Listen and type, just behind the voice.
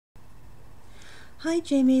Hi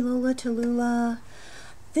Jamie Lola Tallulah.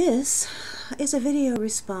 This is a video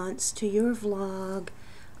response to your vlog.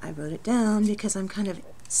 I wrote it down because I'm kind of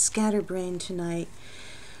scatterbrained tonight.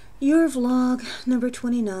 Your vlog number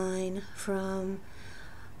 29 from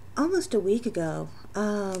almost a week ago,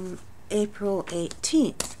 April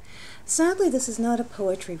 18th. Sadly, this is not a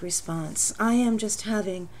poetry response. I am just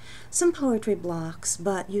having some poetry blocks,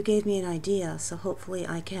 but you gave me an idea, so hopefully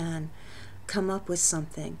I can come up with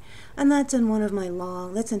something. And that's in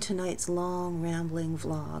that's in tonight's long rambling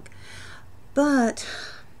vlog. But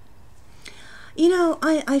you know,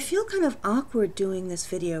 I feel kind of awkward doing this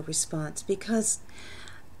video response because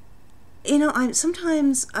you know,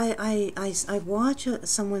 sometimes I watch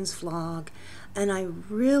someone's vlog and I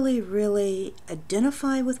really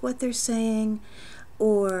identify with what they're saying,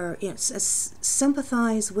 or you know,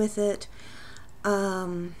 sympathize with it,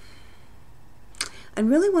 and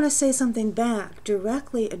really want to say something back,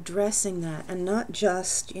 directly addressing that, and not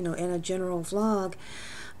just, you know, in a general vlog.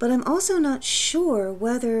 But I'm also not sure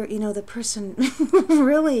whether, you know, the person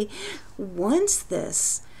really wants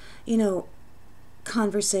this, you know,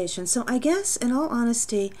 conversation. So I guess, in all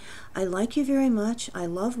honesty, I like you very much. I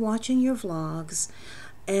love watching your vlogs.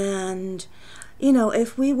 And, you know,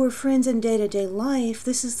 if we were friends in day-to-day life,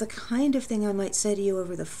 this is the kind of thing I might say to you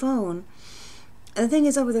over the phone. And the thing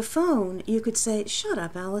is, over the phone, you could say, "Shut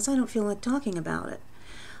up, Alice, I don't feel like talking about it."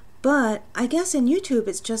 But I guess in YouTube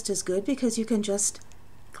it's just as good because you can just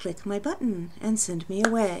click my button and send me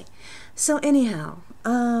away. So anyhow,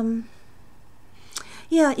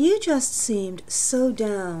 yeah, you just seemed so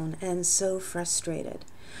down and so frustrated.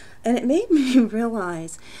 And it made me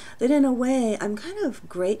realize that in a way I'm kind of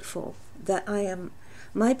grateful that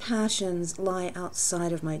my passions lie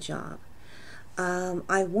outside of my job.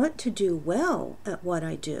 I want to do well at what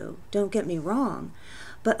I do, don't get me wrong,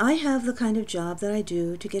 but I have the kind of job that I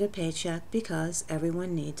do to get a paycheck because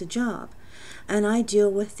everyone needs a job. And I deal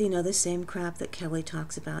with, you know, the same crap that Kelly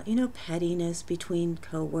talks about, you know, pettiness between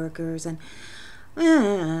coworkers and,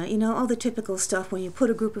 you know, all the typical stuff when you put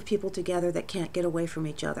a group of people together that can't get away from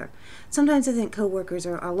each other. Sometimes I think coworkers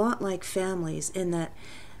are a lot like families in that,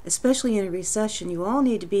 especially in a recession, you all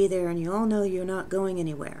need to be there and you all know you're not going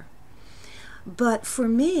anywhere. But for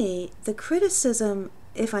me, the criticism,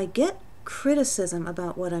 if I get criticism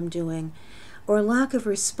about what I'm doing or lack of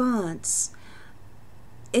response,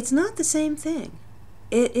 it's not the same thing.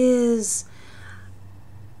 It is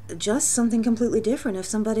just something completely different. If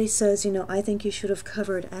somebody says, you know, "I think you should have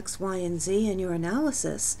covered X, Y, and Z in your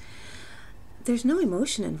analysis," there's no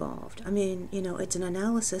emotion involved. I mean, you know, it's an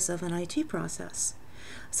analysis of an IT process.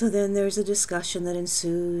 So then there's a discussion that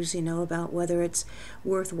ensues, you know, about whether it's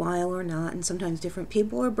worthwhile or not, and sometimes different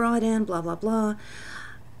people are brought in, blah, blah, blah.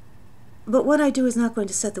 But what I do is not going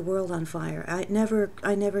to set the world on fire. I never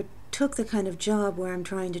took the kind of job where I'm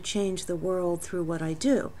trying to change the world through what I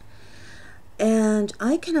do. And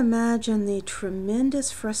I can imagine the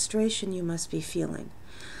tremendous frustration you must be feeling,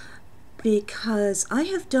 because I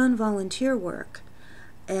have done volunteer work,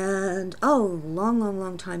 and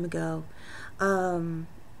long time ago,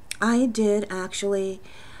 I did actually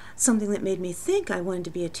something that made me think I wanted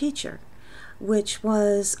to be a teacher, which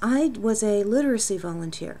was I was a literacy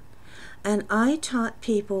volunteer, and I taught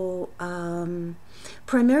people,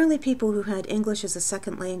 primarily people who had English as a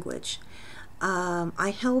second language.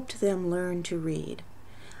 I helped them learn to read.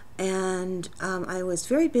 And I was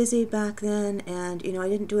very busy back then, and you know, I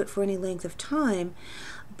didn't do it for any length of time.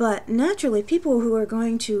 But naturally, people who are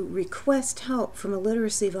going to request help from a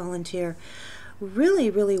literacy volunteer really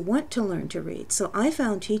want to learn to read. So I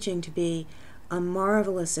found teaching to be a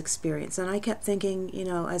marvelous experience. And I kept thinking, you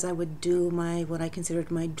know, as I would do what I considered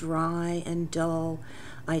my dry and dull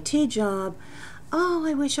IT job, oh,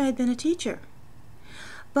 I wish I had been a teacher.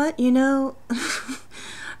 But, you know,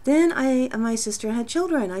 then my sister had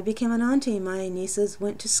children. I became an auntie. My nieces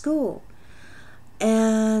went to school.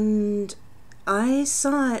 And I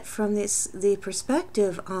saw it from the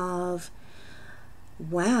perspective of,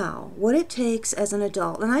 wow, what it takes as an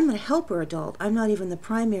adult. And I'm a helper adult. I'm not even the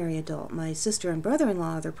primary adult. My sister and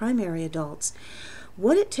brother-in-law are the primary adults.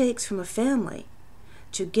 What it takes from a family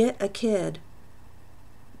to get a kid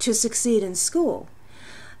to succeed in school.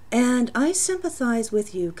 And I sympathize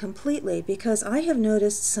with you completely, because I have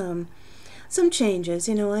noticed some changes.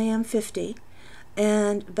 You know, I am 50,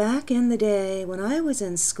 and back in the day when I was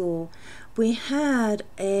in school, we had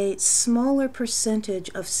a smaller percentage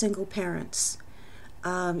of single parents,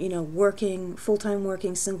 you know, full-time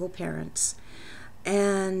working single parents.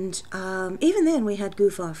 And even then we had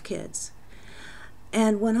goof-off kids.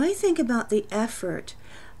 And when I think about the effort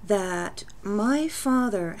that my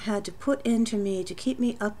father had to put into me to keep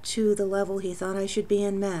me up to the level he thought I should be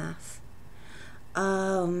in math,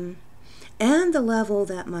 and the level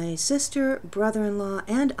that my sister, brother-in-law,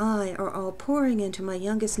 and I are all pouring into my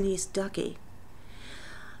youngest niece, Ducky.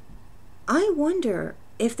 I wonder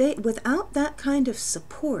if without that kind of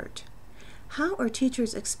support, how are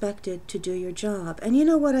teachers expected to do your job? And you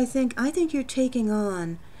know what I think? I think you're taking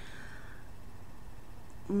on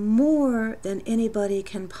more than anybody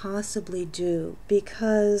can possibly do,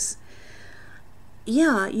 because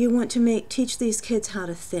yeah, you want to teach these kids how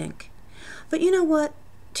to think. But you know what?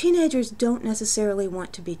 Teenagers don't necessarily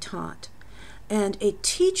want to be taught. And a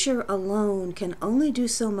teacher alone can only do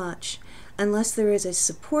so much unless there is a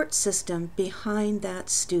support system behind that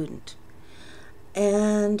student.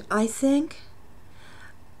 And I think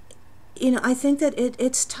that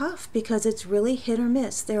it's tough because it's really hit or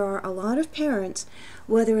miss. There are a lot of parents,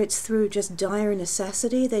 whether it's through just dire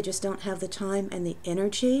necessity, they just don't have the time and the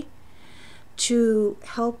energy to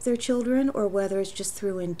help their children, or whether it's just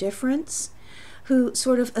through indifference, who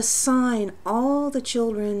sort of assign all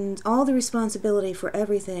the responsibility for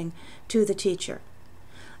everything to the teacher.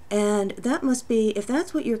 And that must be, if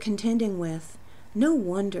that's what you're contending with, no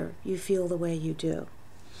wonder you feel the way you do.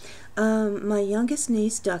 My youngest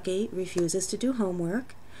niece, Ducky, refuses to do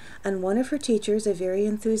homework, and one of her teachers, a very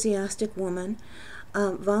enthusiastic woman,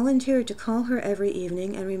 volunteered to call her every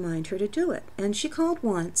evening and remind her to do it. And she called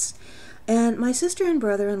once, and my sister and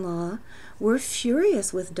brother-in-law were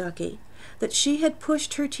furious with Ducky that she had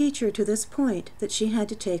pushed her teacher to this point that she had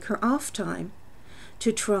to take her off time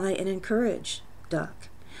to try and encourage Duck.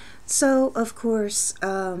 So, of course,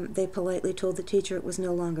 they politely told the teacher it was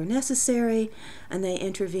no longer necessary, and they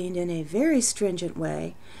intervened in a very stringent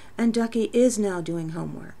way, and Ducky is now doing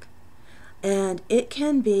homework. And it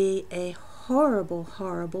can be a horrible,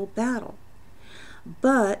 horrible battle.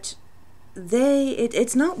 But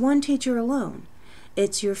it's not one teacher alone.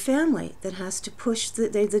 It's your family that has to push,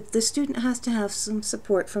 the student has to have some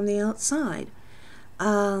support from the outside.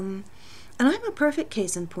 And I'm a perfect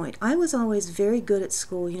case in point. I was always very good at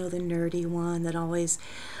school, the nerdy one that always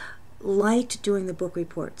liked doing the book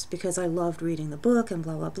reports because I loved reading the book and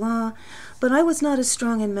blah, blah, blah. But I was not as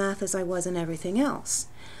strong in math as I was in everything else.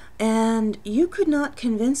 And you could not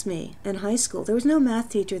convince me in high school. There was no math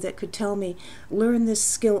teacher that could tell me, learn this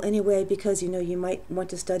skill anyway because, you might want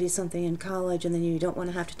to study something in college and then you don't want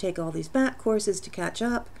to have to take all these back courses to catch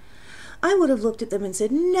up. I would have looked at them and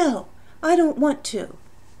said, no, I don't want to.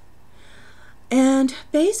 And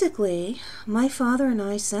basically, my father and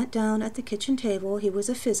I sat down at the kitchen table. He was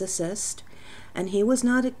a physicist, and he was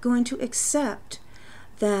not going to accept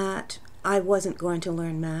that I wasn't going to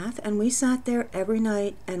learn math, and we sat there every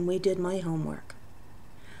night and we did my homework.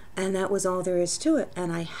 And that was all there is to it,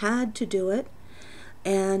 and I had to do it,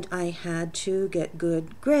 and I had to get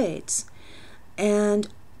good grades. And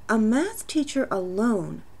a math teacher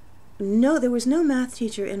alone, no, there was no math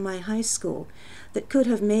teacher in my high school that could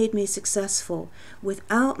have made me successful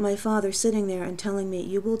without my father sitting there and telling me,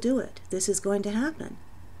 you will do it. This is going to happen.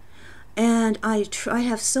 And I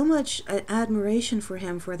have so much admiration for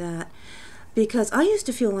him for that, because I used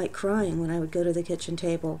to feel like crying when I would go to the kitchen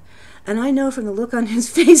table. And I know from the look on his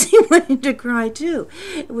face he wanted to cry too.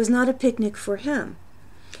 It was not a picnic for him.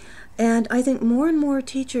 And I think more and more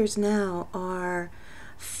teachers now are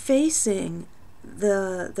facing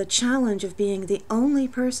the challenge of being the only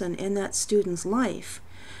person in that student's life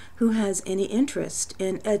who has any interest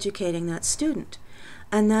in educating that student.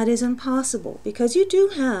 And that is impossible, because you do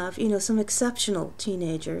have, some exceptional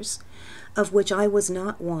teenagers, of which I was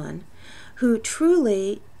not one, who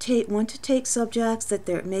truly want to take subjects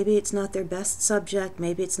that maybe it's not their best subject,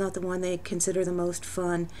 maybe it's not the one they consider the most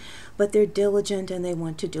fun, but they're diligent and they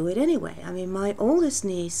want to do it anyway. I mean, my oldest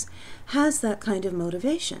niece has that kind of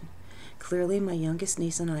motivation. Clearly, my youngest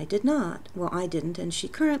niece and I did not. Well, I didn't, and she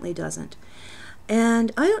currently doesn't.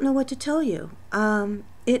 And I don't know what to tell you.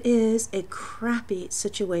 It is a crappy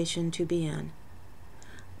situation to be in.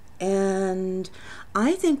 And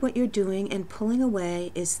I think what you're doing and pulling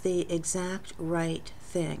away is the exact right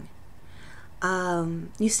thing.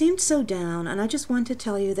 You seemed so down, and I just want to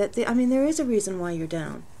tell you that, there is a reason why you're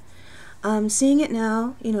down. Seeing it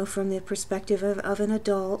now, from the perspective of an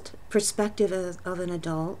adult,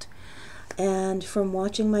 and from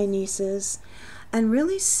watching my nieces, and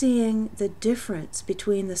really seeing the difference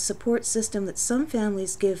between the support system that some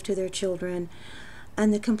families give to their children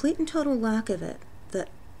and the complete and total lack of it that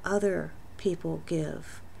other people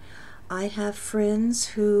give. I have friends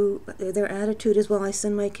who, their attitude is, well, I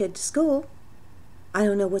send my kid to school. I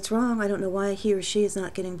don't know what's wrong. I don't know why he or she is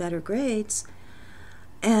not getting better grades.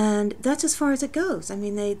 And that's as far as it goes. I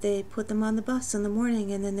mean, they put them on the bus in the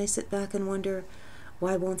morning, and then they sit back and wonder,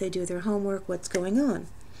 why won't they do their homework? What's going on?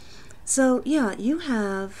 So, yeah, you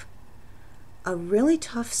have a really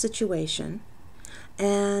tough situation.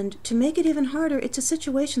 And to make it even harder, it's a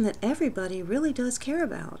situation that everybody really does care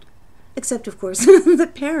about. Except, of course,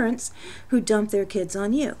 the parents who dump their kids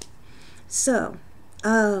on you. So,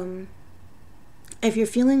 if you're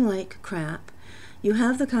feeling like crap, you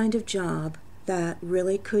have the kind of job that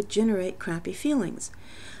really could generate crappy feelings.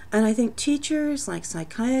 And I think teachers, like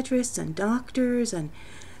psychiatrists and doctors, and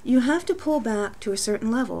you have to pull back to a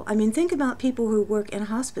certain level. I mean, think about people who work in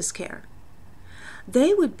hospice care.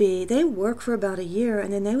 They work for about a year,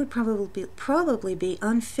 and then they would probably be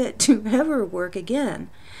unfit to ever work again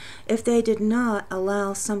if they did not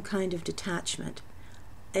allow some kind of detachment,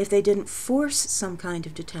 if they didn't force some kind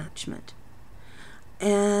of detachment.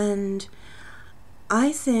 And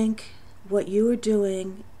I think what you are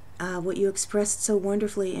doing, what you expressed so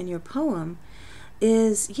wonderfully in your poem,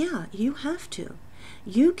 is, yeah, you have to.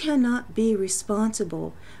 You cannot be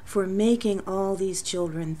responsible for making all these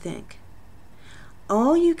children think.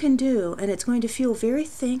 All you can do, and it's going to feel very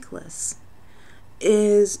thankless,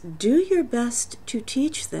 is do your best to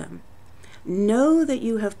teach them. Know that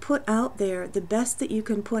you have put out there the best that you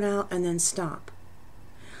can put out, and then stop.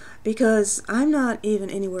 Because I'm not even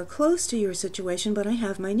anywhere close to your situation, but I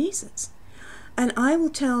have my nieces. And I will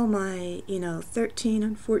tell my, 13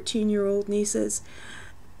 and 14-year-old nieces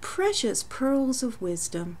precious pearls of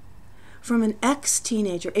wisdom from an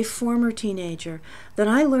ex-teenager, a former teenager, that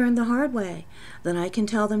I learned the hard way, that I can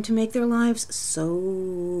tell them to make their lives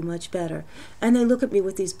so much better. And they look at me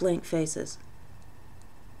with these blank faces.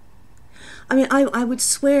 I mean, I would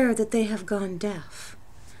swear that they have gone deaf.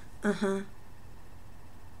 Can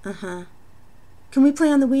we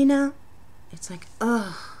play on the Wii now? It's like,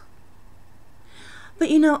 ugh. But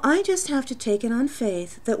I just have to take it on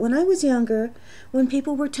faith that when I was younger, when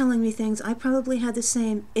people were telling me things, I probably had the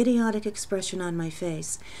same idiotic expression on my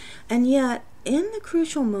face. And yet, in the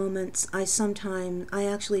crucial moments, I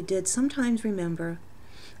actually did sometimes remember,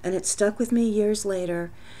 and it stuck with me years later,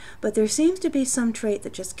 but there seems to be some trait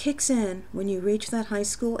that just kicks in when you reach that high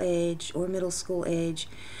school age or middle school age,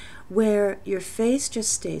 where your face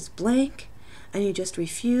just stays blank, and you just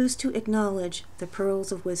refuse to acknowledge the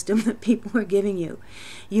pearls of wisdom that people are giving you.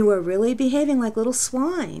 You are really behaving like little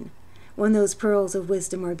swine when those pearls of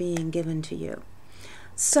wisdom are being given to you.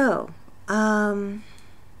 So, I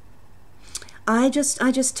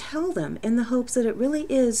just tell them in the hopes that it really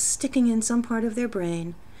is sticking in some part of their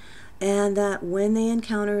brain, and that when they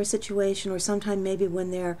encounter a situation, or sometime maybe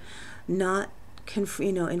when they're not in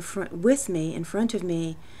front of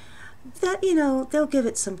me, that they'll give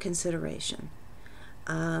it some consideration.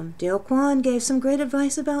 Dale Kwan gave some great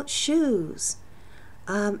advice about shoes.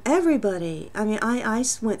 Everybody, I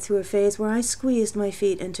went through a phase where I squeezed my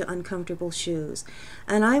feet into uncomfortable shoes,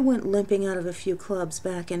 and I went limping out of a few clubs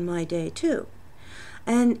back in my day too.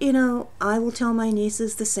 And I will tell my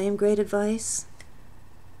nieces the same great advice,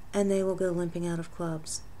 and they will go limping out of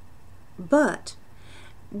clubs. But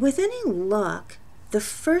with any luck, the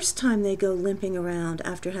first time they go limping around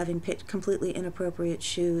after having picked completely inappropriate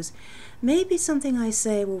shoes, maybe something I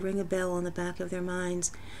say will ring a bell on the back of their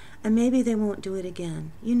minds, and maybe they won't do it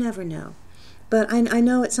again. You never know. But I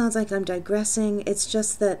know it sounds like I'm digressing. It's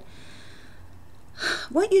just that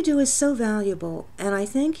what you do is so valuable, and I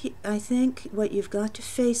think what you've got to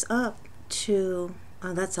face up to,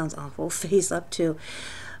 that sounds awful, face up to,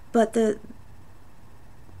 but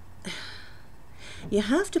you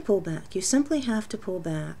have to pull back. You simply have to pull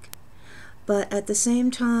back. But at the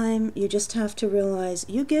same time, you just have to realize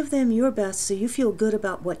you give them your best so you feel good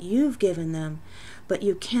about what you've given them, but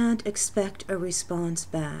you can't expect a response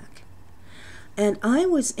back. And I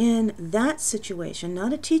was in that situation,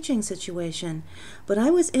 not a teaching situation, but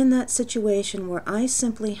I was in that situation where I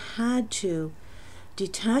simply had to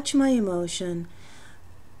detach my emotion,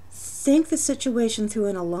 think the situation through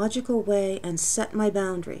in a logical way, and set my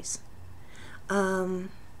boundaries.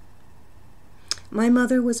 My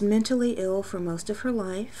mother was mentally ill for most of her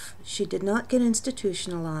life. She did not get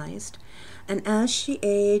institutionalized, and as she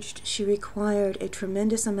aged, she required a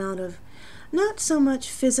tremendous amount of, not so much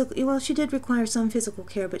physical, well, she did require some physical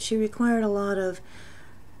care, but she required a lot of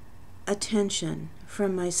attention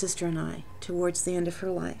from my sister and I towards the end of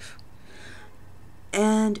her life.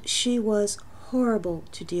 And she was horrible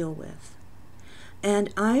to deal with.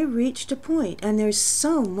 And I reached a point, and there's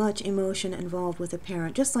so much emotion involved with a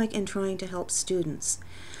parent, just like in trying to help students.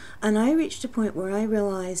 And I reached a point where I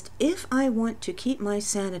realized if I want to keep my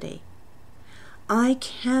sanity, I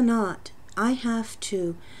have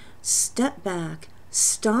to step back,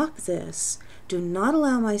 stop this. Do not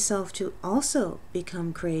allow myself to also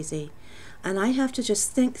become crazy. And I have to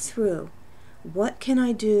just think through, what can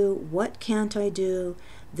I do? What can't I do?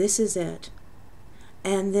 This is it.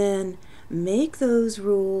 And then make those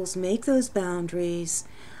rules, make those boundaries.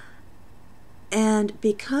 And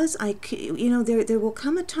because there will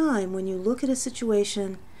come a time when you look at a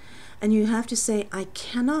situation and you have to say, I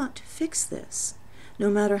cannot fix this. No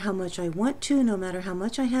matter how much I want to, no matter how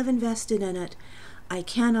much I have invested in it, I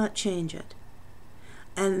cannot change it.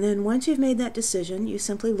 And then once you've made that decision, you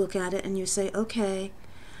simply look at it and you say, okay,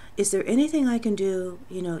 is there anything I can do,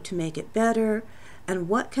 to make it better? And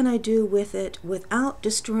what can I do with it without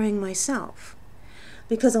destroying myself?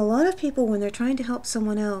 Because a lot of people, when they're trying to help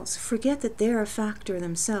someone else, forget that they're a factor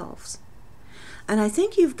themselves. And I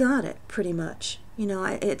think you've got it pretty much.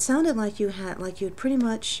 It sounded like you'd pretty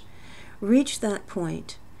much reached that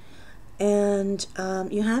point. And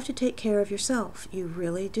you have to take care of yourself. You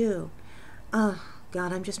really do. Oh,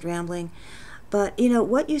 God, I'm just rambling. But,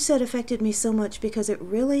 what you said affected me so much because it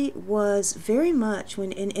really was very much,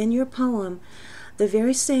 when in your poem, the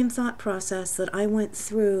very same thought process that I went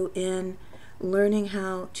through in learning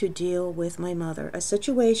how to deal with my mother. A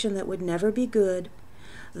situation that would never be good,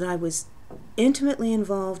 that I was intimately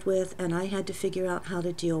involved with, and I had to figure out how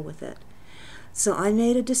to deal with it. So I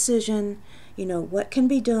made a decision, what can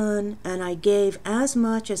be done, and I gave as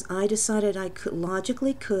much as I decided I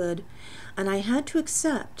logically could, and I had to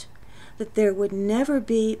accept that there would never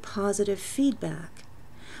be positive feedback.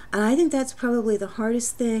 And I think that's probably the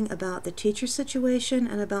hardest thing about the teacher situation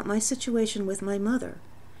and about my situation with my mother.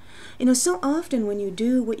 So often when you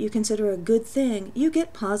do what you consider a good thing, you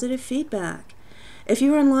get positive feedback. If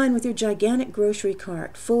you're in line with your gigantic grocery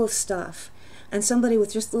cart full of stuff, and somebody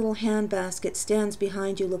with just a little hand basket stands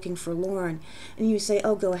behind you looking forlorn, and you say,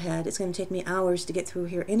 oh, go ahead, it's going to take me hours to get through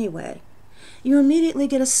here anyway, you immediately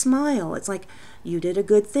get a smile. It's like, you did a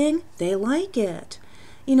good thing, they like it.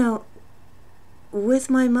 With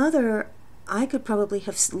my mother, I could probably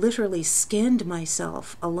have literally skinned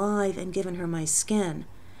myself alive and given her my skin,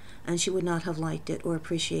 and she would not have liked it or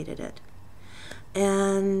appreciated it.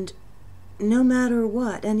 And no matter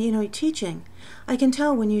what, and teaching, I can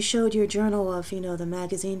tell when you showed your journal of, the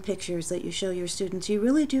magazine pictures that you show your students, you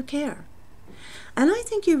really do care. And I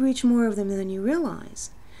think you reach more of them than you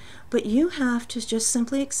realize. But you have to just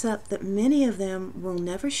simply accept that many of them will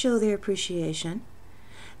never show their appreciation.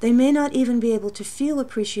 They may not even be able to feel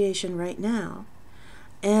appreciation right now.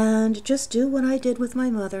 And just do what I did with my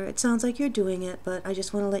mother. It sounds like you're doing it, but I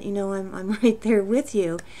just want to let you know I'm right there with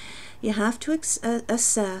you. You have to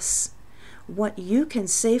assess what you can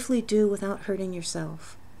safely do without hurting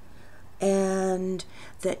yourself. And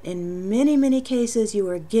that in many, many cases you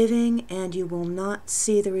are giving and you will not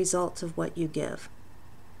see the results of what you give.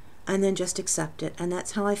 And then just accept it. And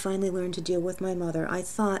that's how I finally learned to deal with my mother. I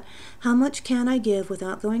thought, how much can I give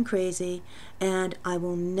without going crazy? And I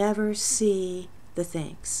will never see the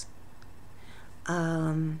thanks.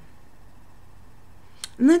 And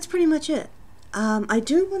that's pretty much it. I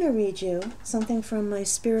do want to read you something from my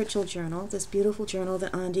spiritual journal, this beautiful journal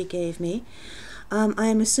that Andy gave me. I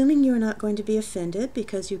am assuming you're not going to be offended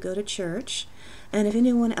because you go to church. And if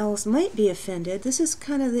anyone else might be offended, this is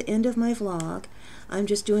kind of the end of my vlog. I'm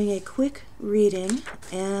just doing a quick reading,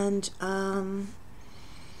 and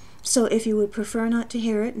so if you would prefer not to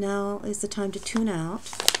hear it, now is the time to tune out.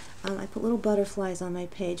 I put little butterflies on my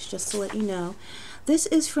page just to let you know. This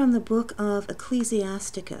is from the book of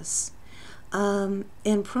Ecclesiasticus.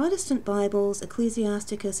 In Protestant Bibles,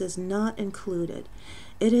 Ecclesiasticus is not included.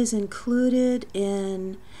 It is included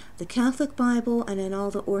in the Catholic Bible and in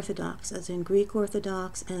all the Orthodox, as in Greek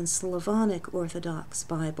Orthodox and Slavonic Orthodox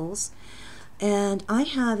Bibles. And I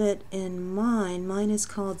have it in mine. Mine is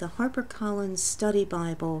called the HarperCollins Study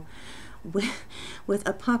Bible with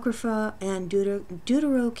Apocrypha and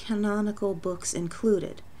Deuterocanonical books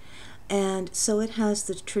included. And so it has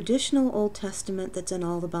the traditional Old Testament that's in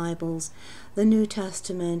all the Bibles, the New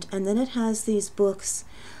Testament, and then it has these books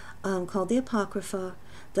called the Apocrypha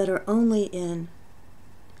that are only in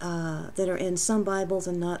some Bibles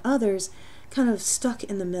and not others, kind of stuck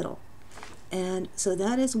in the middle. And so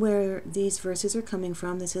that is where these verses are coming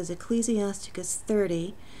from. This is Ecclesiasticus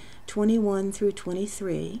 30, 21 through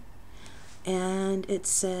 23. And it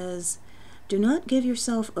says, "Do not give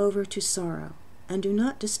yourself over to sorrow, and do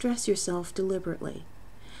not distress yourself deliberately.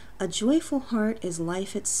 A joyful heart is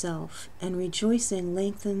life itself, and rejoicing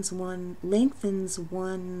lengthens one's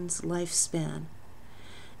lifespan.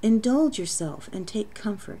 Indulge yourself and take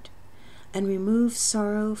comfort, and remove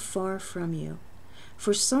sorrow far from you.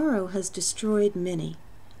 For sorrow has destroyed many,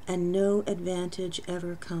 and no advantage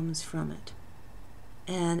ever comes from it."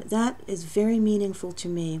 And that is very meaningful to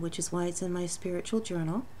me, which is why it's in my spiritual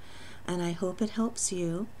journal. And I hope it helps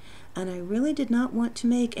you. And I really did not want to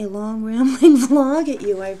make a long rambling vlog at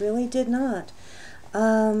you. I really did not.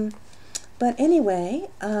 But anyway,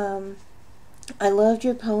 I loved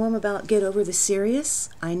your poem about get over the serious.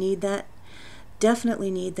 I need that. Definitely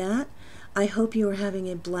need that. I hope you are having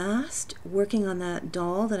a blast working on that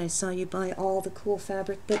doll that I saw you buy all the cool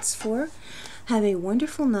fabric bits for. Have a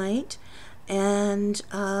wonderful night. And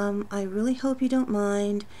I really hope you don't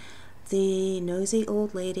mind the nosy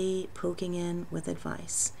old lady poking in with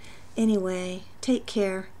advice. Anyway, take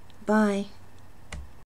care. Bye.